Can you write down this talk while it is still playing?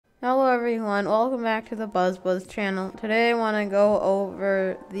Hello everyone, welcome back to the BuzzBuzz channel. Today I want to go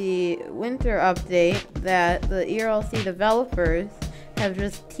over the winter update that the ERLC developers have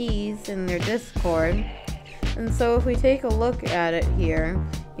just teased in their Discord. And so if we take a look at it here,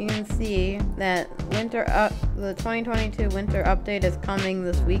 you can see that the 2022 winter update is coming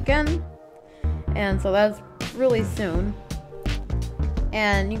this weekend. And so that's really soon.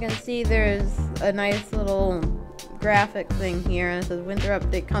 And you can see there's a nice little graphic thing here, and it says winter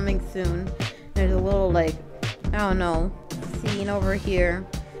update coming soon. There's a little, like, I don't know, scene over here,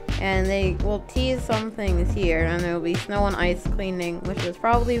 and they will tease some things here, and there will be snow and ice cleaning, which is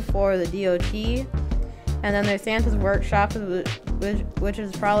probably for the DOT, and then there's Santa's workshop, which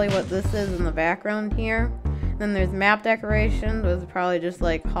is probably what this is in the background here. Then there's map decorations, which is probably just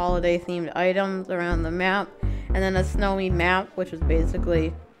like holiday themed items around the map, and then a snowy map, which is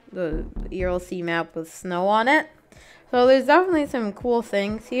basically the ERLC map with snow on it. So there's definitely some cool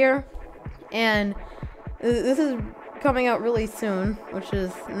things here, and this is coming out really soon, which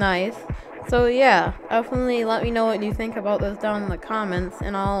is nice. So yeah, definitely let me know what you think about this down in the comments,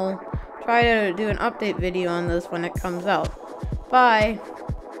 and I'll try to do an update video on this when it comes out. Bye!